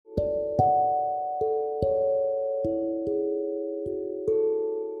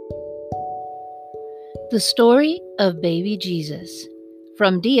The Story of Baby Jesus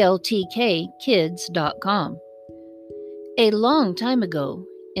from DLTKkids.com. A long time ago,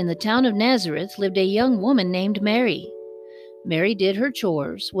 in the town of Nazareth lived a young woman named Mary. Mary did her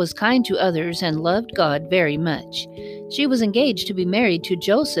chores, was kind to others, and loved God very much. She was engaged to be married to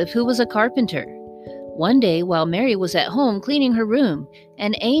Joseph, who was a carpenter. One day, while Mary was at home cleaning her room,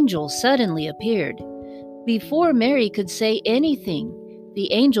 an angel suddenly appeared. Before Mary could say anything,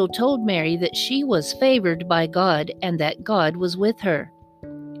 the angel told Mary that she was favored by God and that God was with her.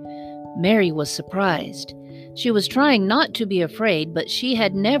 Mary was surprised. She was trying not to be afraid, but she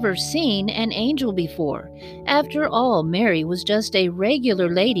had never seen an angel before. After all, Mary was just a regular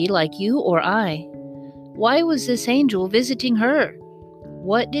lady like you or I. Why was this angel visiting her?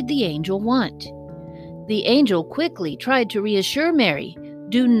 What did the angel want? The angel quickly tried to reassure Mary.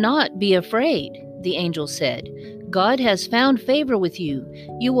 "Do not be afraid," the angel said. "God has found favor with you.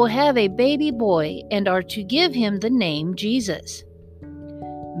 You will have a baby boy and are to give him the name Jesus."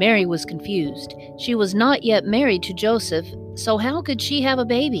 Mary was confused. She was not yet married to Joseph, so how could she have a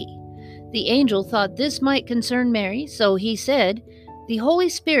baby? The angel thought this might concern Mary, so he said, "The Holy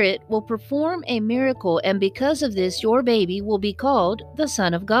Spirit will perform a miracle, and because of this, your baby will be called the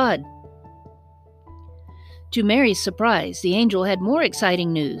Son of God." To Mary's surprise, the angel had more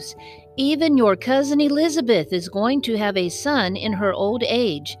exciting news. "Even your cousin Elizabeth is going to have a son in her old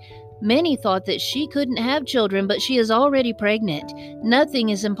age." Many thought that she couldn't have children, but she is already pregnant. Nothing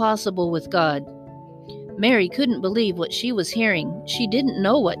is impossible with God. Mary couldn't believe what she was hearing. She didn't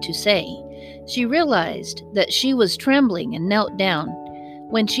know what to say. She realized that she was trembling and knelt down.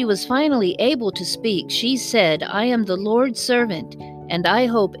 When she was finally able to speak, she said, "I am the Lord's servant, and I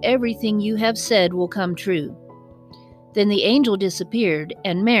hope everything you have said will come true." Then the angel disappeared,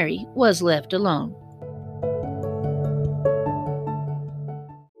 and Mary was left alone.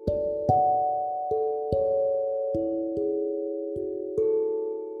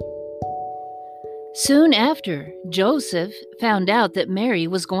 Soon after, Joseph found out that Mary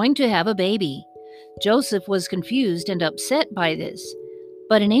was going to have a baby. Joseph was confused and upset by this.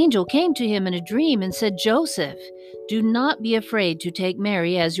 But an angel came to him in a dream and said, "Joseph, do not be afraid to take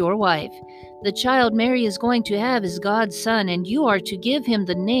Mary as your wife. The child Mary is going to have is God's son, and you are to give him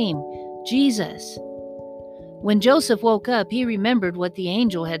the name Jesus." When Joseph woke up, he remembered what the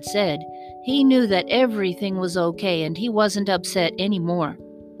angel had said. He knew that everything was okay, and he wasn't upset anymore.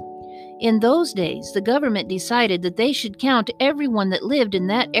 In those days, the government decided that they should count everyone that lived in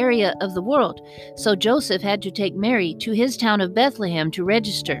that area of the world, so Joseph had to take Mary to his town of Bethlehem to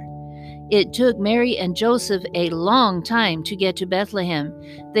register. It took Mary and Joseph a long time to get to Bethlehem.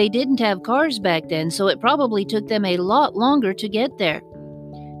 They didn't have cars back then, so it probably took them a lot longer to get there.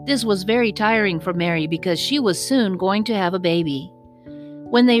 This was very tiring for Mary because she was soon going to have a baby.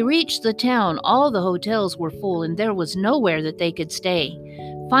 When they reached the town, all the hotels were full and there was nowhere that they could stay.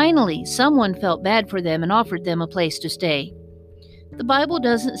 Finally, someone felt bad for them and offered them a place to stay. The Bible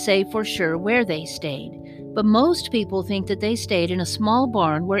doesn't say for sure where they stayed, but most people think that they stayed in a small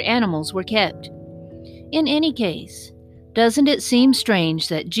barn where animals were kept. In any case, doesn't it seem strange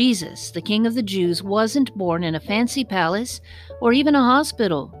that Jesus, the King of the Jews, wasn't born in a fancy palace or even a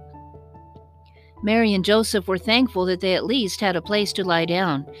hospital? Mary and Joseph were thankful that they at least had a place to lie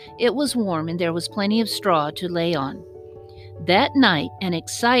down. It was warm and there was plenty of straw to lay on. That night, an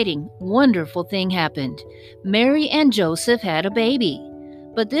exciting, wonderful thing happened. Mary and Joseph had a baby.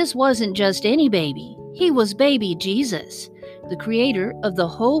 But this wasn't just any baby. He was baby Jesus, the creator of the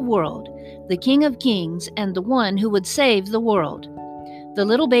whole world, the King of Kings, and the one who would save the world. The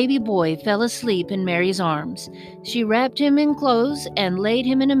little baby boy fell asleep in Mary's arms. She wrapped him in clothes and laid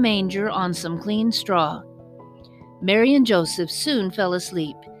him in a manger on some clean straw. Mary and Joseph soon fell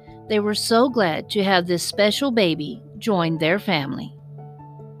asleep. They were so glad to have this special baby join their family.